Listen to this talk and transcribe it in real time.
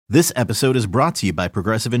This episode is brought to you by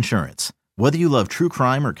Progressive Insurance. Whether you love true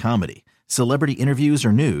crime or comedy, celebrity interviews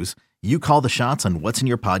or news, you call the shots on what's in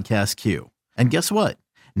your podcast queue. And guess what?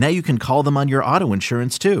 Now you can call them on your auto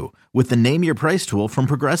insurance too with the Name Your Price tool from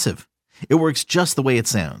Progressive. It works just the way it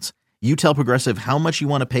sounds. You tell Progressive how much you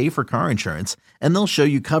want to pay for car insurance, and they'll show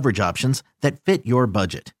you coverage options that fit your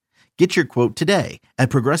budget. Get your quote today at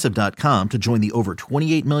Progressive.com to join the over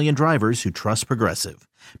 28 million drivers who trust Progressive.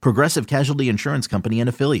 Progressive Casualty Insurance Company and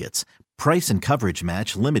Affiliates. Price and coverage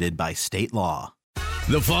match limited by state law.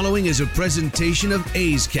 The following is a presentation of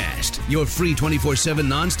A's Cast, your free 24/7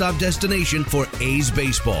 nonstop destination for A's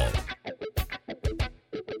baseball.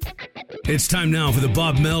 It's time now for the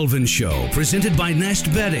Bob Melvin Show, presented by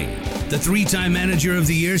Nest Bedding. The three-time Manager of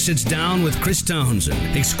the Year sits down with Chris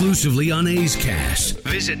Townsend, exclusively on A's Cast.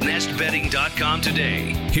 Visit nestbedding.com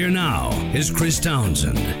today. Here now is Chris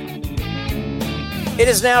Townsend. It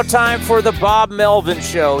is now time for the Bob Melvin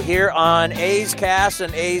Show here on A's Cast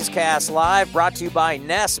and A's Cast Live, brought to you by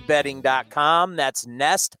nestbedding.com. That's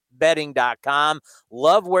nestbedding.com.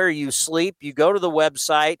 Love where you sleep. You go to the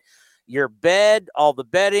website, your bed, all the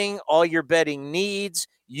bedding, all your bedding needs.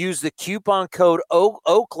 Use the coupon code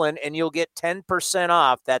Oakland and you'll get 10%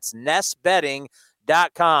 off. That's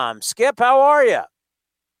nestbedding.com. Skip, how are you?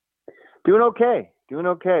 Doing okay.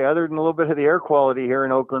 Other than a little bit of the air quality here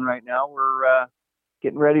in Oakland right now, we're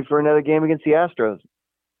getting ready for another game against the Astros.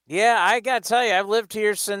 Yeah, I got to tell you, I've lived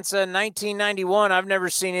here since 1991. I've never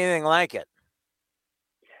seen anything like it.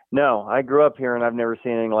 No, I grew up here and I've never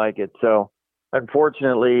seen anything like it. So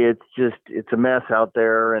unfortunately, it's a mess out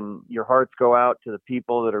there, and your hearts go out to the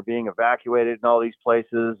people that are being evacuated in all these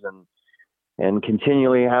places and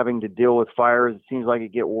continually having to deal with fires. It seems like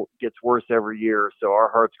it gets worse every year. So our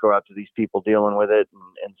hearts go out to these people dealing with it.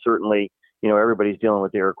 And certainly, everybody's dealing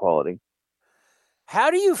with the air quality. How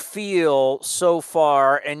do you feel so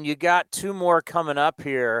far? And you got two more coming up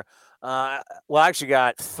here. Actually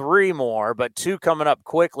got three more, but two coming up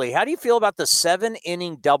quickly. How do you feel about the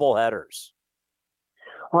 7-inning doubleheaders?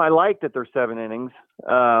 Well, I like that they're 7 innings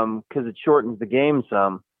because it shortens the game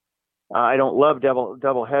some. I don't love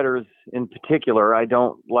double headers in particular. I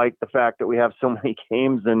don't like the fact that we have so many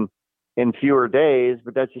games in fewer days,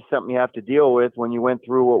 but that's just something you have to deal with when you went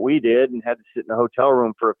through what we did and had to sit in a hotel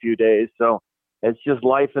room for a few days. So it's just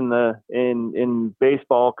life in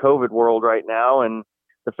baseball COVID world right now, and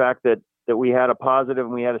the fact that we had a positive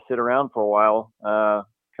and we had to sit around for a while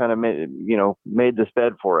kind of made this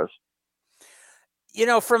bed for us.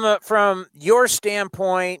 From your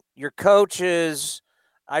standpoint, your coaches,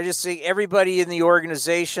 I just think everybody in the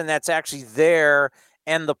organization that's actually there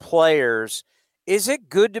and the players, is it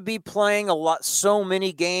good to be playing so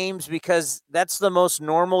many games, because that's the most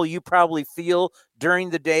normal you probably feel during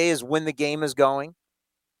the day is when the game is going?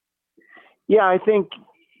 Yeah, I think,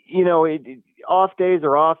 off days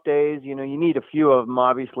are off days. You need a few of them,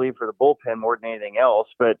 obviously, for the bullpen more than anything else.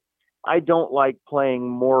 But I don't like playing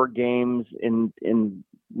more games in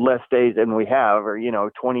less days than we have, or,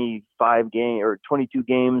 25 games or 22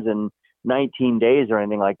 games in 19 days or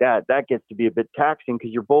anything like that. That gets to be a bit taxing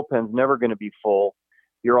because your bullpen's never going to be full.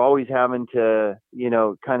 You're always having to,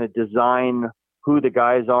 kind of design who the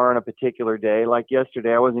guys are on a particular day. Like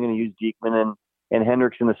yesterday, I wasn't going to use Diekman and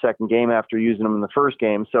Hendricks in the second game after using them in the first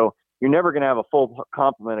game. So you're never going to have a full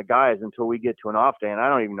complement of guys until we get to an off day. And I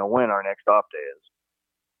don't even know when our next off day is.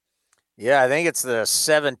 Yeah, I think it's the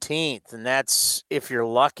 17th, and that's if you're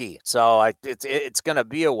lucky. So it's going to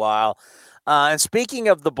be a while. And speaking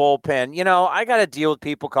of the bullpen, I got to deal with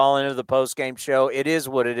people calling into the postgame show. It is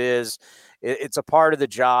what it is. It's a part of the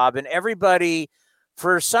job. And everybody,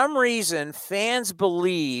 for some reason, fans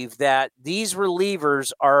believe that these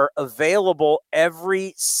relievers are available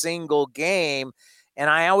every single game. And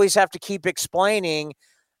I always have to keep explaining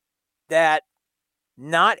that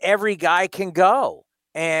not every guy can go.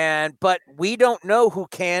 But we don't know who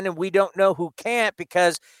can and we don't know who can't,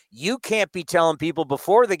 because you can't be telling people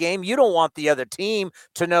before the game. You don't want the other team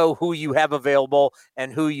to know who you have available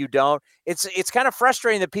and who you don't. It's kind of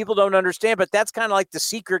frustrating that people don't understand, but that's kind of like the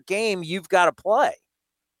secret game you've got to play.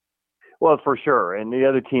 Well, for sure. And the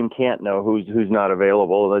other team can't know who's not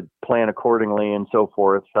available, they plan accordingly and so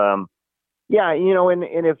forth. And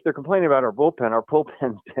if they're complaining about our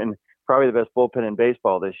bullpen's been probably the best bullpen in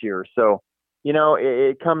baseball this year. So,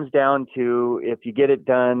 it comes down to, if you get it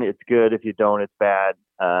done, it's good. If you don't, it's bad.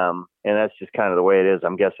 And that's just kind of the way it is,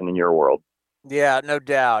 I'm guessing, in your world. Yeah, no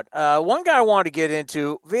doubt. One guy I wanted to get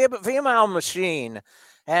into, VML Machine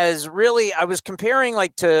has really, I was comparing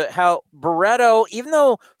to how Barreto, even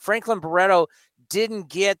though Franklin Barreto didn't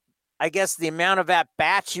get I guess, the amount of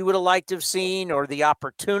at-bats you would have liked to have seen or the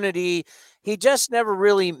opportunity. He just never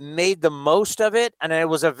really made the most of it, and it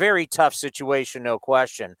was a very tough situation, no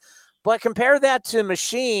question. But compare that to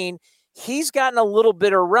Machine. He's gotten a little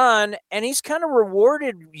bit of run, and he's kind of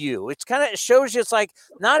rewarded you. It's kind of shows you it's like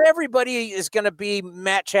not everybody is going to be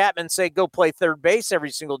Matt Chapman, say, go play third base every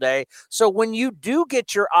single day. So when you do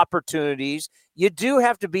get your opportunities, you do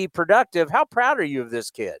have to be productive. How proud are you of this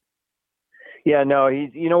kid? Yeah, no,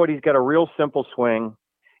 you know what? He's got a real simple swing.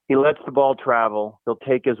 He lets the ball travel. He'll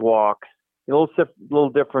take his walks. A little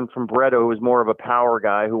different from Brett, who was more of a power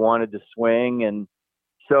guy who wanted to swing. And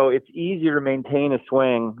so it's easier to maintain a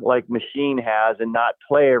swing like Machine has and not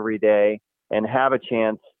play every day and have a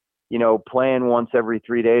chance, playing once every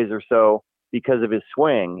 3 days or so because of his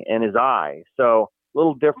swing and his eye. So a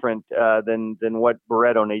little different than what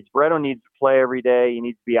Barreto needs. Barreto needs to play every day. He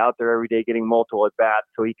needs to be out there every day getting multiple at-bats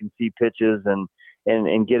so he can see pitches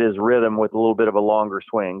and get his rhythm with a little bit of a longer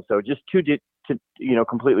swing. So just two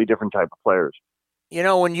completely different type of players.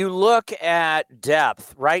 When you look at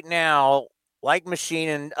depth right now, like Machine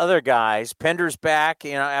and other guys, Pender's back,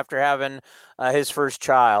 after having his first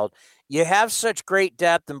child. You have such great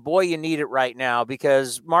depth, and boy, you need it right now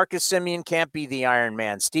because Marcus Semien can't be the Iron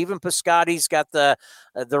Man. Stephen Piscotty's got the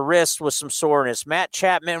wrist with some soreness. Matt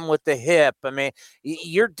Chapman with the hip. I mean,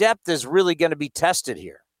 your depth is really going to be tested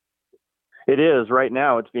here. It is. Right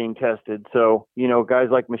now it's being tested. So, guys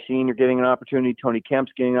like Machine are getting an opportunity. Tony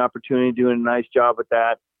Kemp's getting an opportunity, doing a nice job with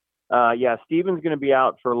that. Steven's going to be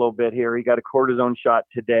out for a little bit here. He got a cortisone shot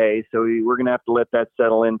today, so we're going to have to let that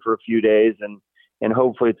settle in for a few days, and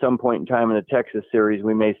hopefully at some point in time in the Texas series,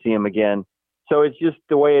 we may see him again. So it's just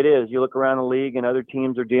the way it is. You look around the league and other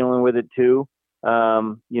teams are dealing with it too.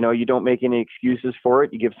 You don't make any excuses for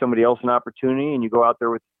it. You give somebody else an opportunity and you go out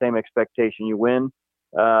there with the same expectation. You win,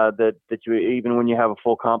 that you, even when you have a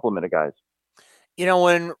full complement of guys.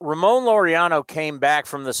 When Ramon Laureano came back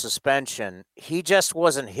from the suspension, he just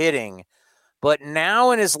wasn't hitting. But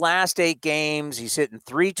now in his last 8 games, he's hitting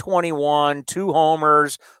 .321, 2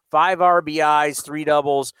 homers, 5 RBIs, 3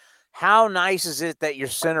 doubles. How nice is it that your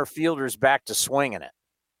center fielder's back to swinging it?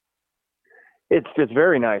 It's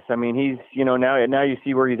very nice. I mean, he's, now you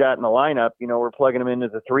see where he's at in the lineup. We're plugging him into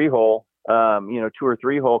the 3-hole, 2 or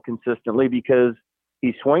 3-hole consistently because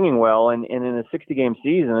he's swinging well. And in a 60-game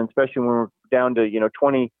season, especially when we're down to, a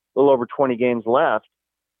little over 20 games left,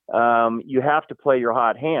 you have to play your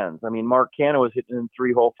hot hands. I mean, Mark Canha was hitting in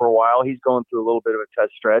 3-hole for a while. He's going through a little bit of a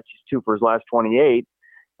test stretch. He's 2 for his last 28.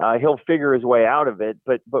 He'll figure his way out of it.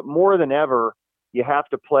 But more than ever, you have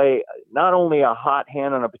to play not only a hot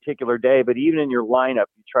hand on a particular day, but even in your lineup,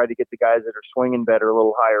 you try to get the guys that are swinging better a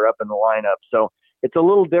little higher up in the lineup. So it's a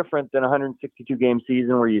little different than a 162-game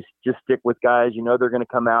season where you just stick with guys. They're going to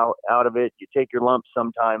come out of it. You take your lumps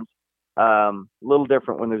sometimes. A little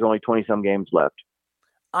different when there's only 20-some games left.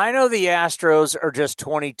 I know the Astros are just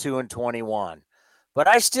 22 and 21, but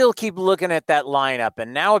I still keep looking at that lineup.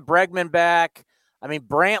 And now with Bregman back, I mean,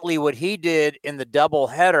 Brantley, what he did in the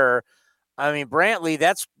doubleheader, I mean, Brantley,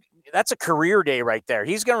 that's a career day right there.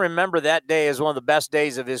 He's going to remember that day as one of the best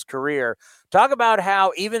days of his career. Talk about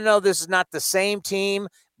how, even though this is not the same team,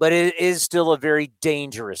 but it is still a very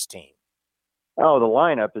dangerous team. Oh, the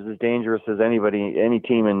lineup is as dangerous as any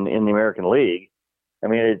team in the American League. I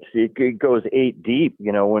mean, it goes 8 deep,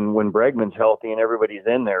 when Bregman's healthy and everybody's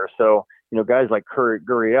in there. So, guys like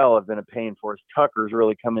Gurriel have been a pain for us. Tucker's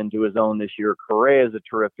really come into his own this year. Correa is a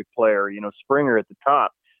terrific player. Springer at the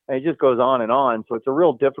top. And it just goes on and on. So it's a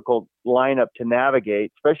real difficult lineup to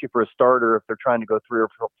navigate, especially for a starter if they're trying to go 3 or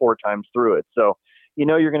 4 times through it. So,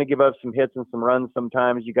 you're going to give up some hits and some runs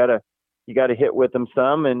sometimes. You got to hit with them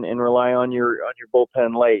some and rely on your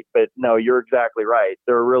bullpen late. But no, you're exactly right.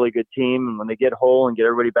 They're a really good team, and when they get whole and get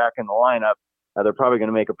everybody back in the lineup, they're probably going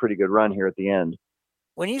to make a pretty good run here at the end.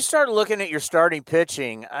 When you start looking at your starting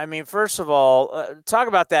pitching, I mean, first of all, talk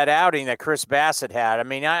about that outing that Chris Bassitt had. I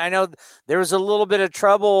mean, I know there was a little bit of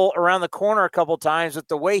trouble around the corner a couple times with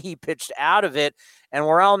the way he pitched out of it, and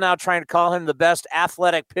we're all now trying to call him the best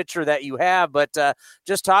athletic pitcher that you have. But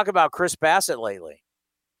just talk about Chris Bassitt lately.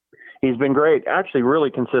 He's been great, actually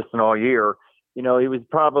really consistent all year. He was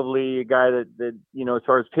probably a guy that as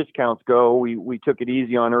far as pitch counts go, we took it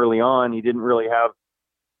easy on early on. He didn't really have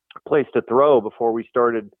a place to throw before we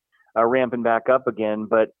started ramping back up again.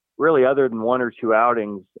 But really, other than 1 or 2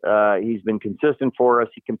 outings, he's been consistent for us.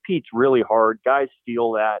 He competes really hard. Guys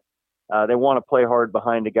feel that. They want to play hard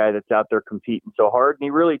behind a guy that's out there competing so hard. And he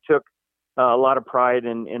really took a lot of pride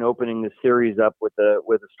in opening the series up with a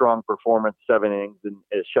strong performance, 7 innings and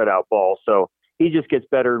a shutout ball. So he just gets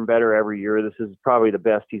better and better every year. This is probably the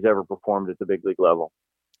best he's ever performed at the big league level.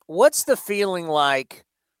 What's the feeling like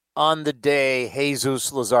on the day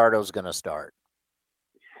Jesus Luzardo's going to start?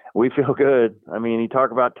 We feel good. I mean, you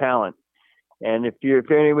talk about talent. And if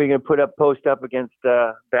anybody going to post up against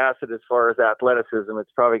Bassett as far as athleticism,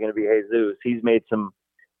 it's probably going to be Jesus. He's made some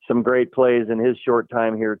great plays in his short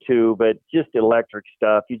time here too, but just electric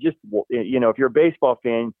stuff. You just, if you're a baseball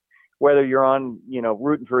fan, whether you're on,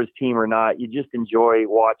 rooting for his team or not, you just enjoy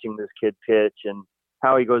watching this kid pitch and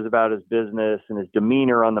how he goes about his business and his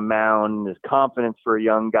demeanor on the mound, his confidence for a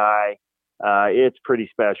young guy. It's pretty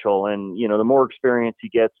special. And, the more experience he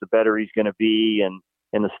gets, the better he's going to be.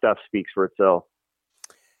 And the stuff speaks for itself.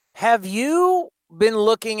 Have you been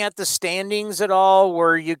looking at the standings at all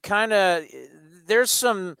where you kind of, there's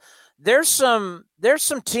some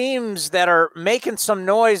teams that are making some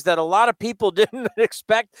noise that a lot of people didn't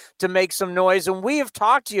expect to make some noise. And we have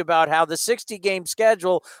talked to you about how the 60-game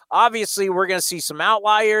schedule, obviously we're going to see some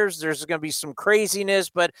outliers. There's going to be some craziness,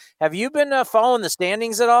 but have you been following the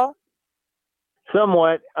standings at all?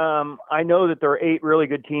 Somewhat. I know that there are 8 really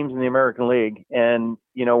good teams in the American League. And,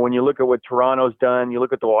 when you look at what Toronto's done, you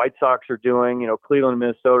look at the White Sox are doing, Cleveland and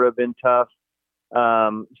Minnesota have been tough.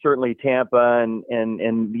 Certainly Tampa and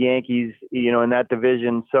the Yankees, in that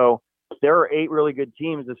division. So there are 8 really good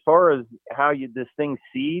teams. As far as how this thing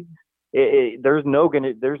seeds, there's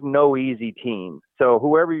no easy team. So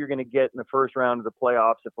whoever you're going to get in the first round of the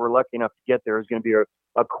playoffs, if we're lucky enough to get there, is going to be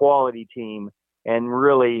a quality team. And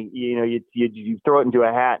really, you throw it into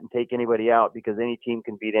a hat and take anybody out because any team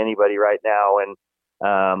can beat anybody right now. And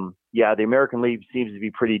the American League seems to be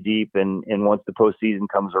pretty deep. And once the postseason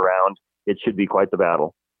comes around, it should be quite the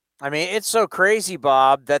battle. I mean, it's so crazy,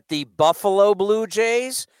 Bob, that the Buffalo Blue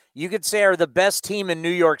Jays, you could say, are the best team in New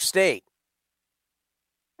York State.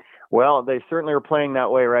 Well, they certainly are playing that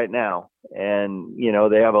way right now. And,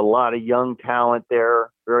 they have a lot of young talent there,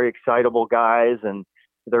 very excitable guys, and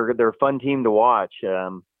they're a fun team to watch.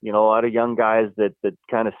 A lot of young guys that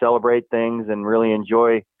kind of celebrate things and really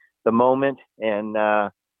enjoy the moment. And,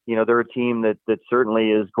 they're a team that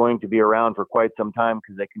certainly is going to be around for quite some time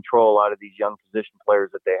because they control a lot of these young position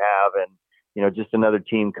players that they have. And, just another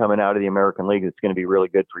team coming out of the American League that's going to be really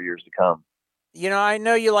good for years to come. I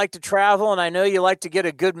know you like to travel, and I know you like to get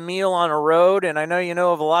a good meal on a road, and I know you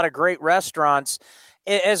know of a lot of great restaurants.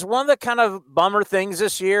 As one of the kind of bummer things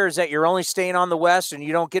this year is that you're only staying on the West and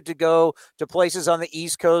you don't get to go to places on the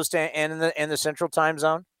East Coast and in the Central Time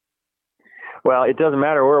Zone? Well, it doesn't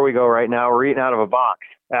matter where we go right now. We're eating out of a box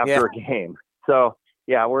after a game. So,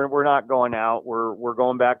 we're not going out. We're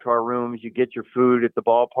going back to our rooms. You get your food at the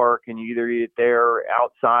ballpark and you either eat it there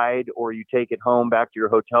outside or you take it home back to your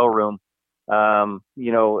hotel room. DoorDash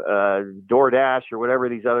or whatever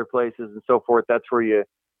these other places and so forth. That's where you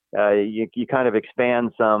kind of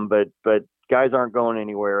expand some, but guys aren't going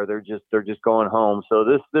anywhere. They're just going home. So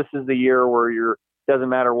this is the year where doesn't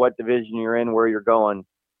matter what division you're in, where you're going,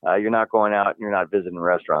 you're not going out and you're not visiting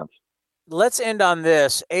restaurants. Let's end on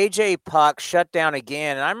this. AJ Puk shut down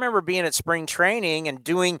again. And I remember being at spring training and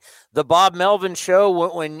doing the Bob Melvin show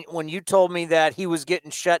when you told me that he was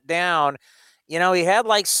getting shut down. He had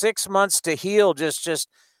like 6 months to heal. Just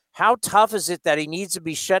how tough is it that he needs to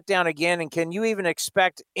be shut down again? And can you even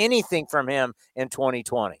expect anything from him in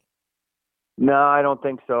 2020? No, I don't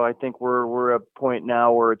think so. I think we're at a point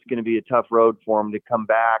now where it's going to be a tough road for him to come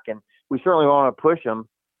back. And we certainly want to push him.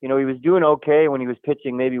 He was doing okay when he was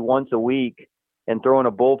pitching maybe once a week and throwing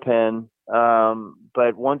a bullpen.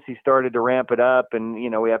 But once he started to ramp it up and,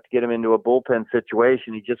 we have to get him into a bullpen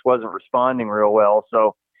situation, he just wasn't responding real well.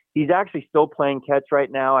 So he's actually still playing catch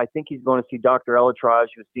right now. I think he's going to see Dr. Elatraj,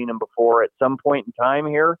 who's seen him before at some point in time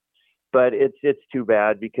here. But it's too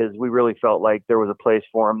bad because we really felt like there was a place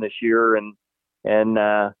for him this year. And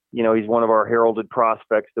he's one of our heralded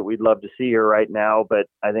prospects that we'd love to see here right now. But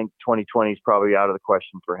I think 2020 is probably out of the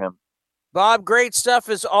question for him. Bob, great stuff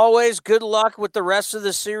as always. Good luck with the rest of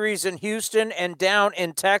the series in Houston and down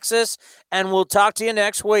in Texas. And we'll talk to you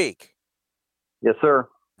next week. Yes, sir.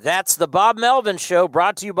 That's the Bob Melvin Show,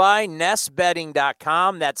 brought to you by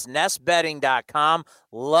NestBedding.com. That's NestBedding.com.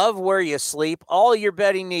 Love where you sleep. All your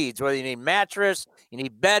bedding needs, whether you need mattress, you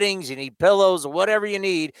need beddings, you need pillows, whatever you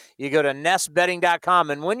need, you go to NestBedding.com.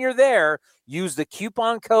 And when you're there, use the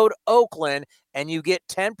coupon code Oakland, and you get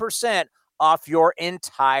 10% off your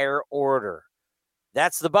entire order.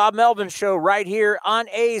 That's the Bob Melvin Show right here on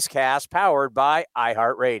A's Cast, powered by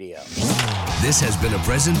iHeartRadio. This has been a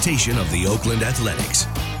presentation of the Oakland Athletics.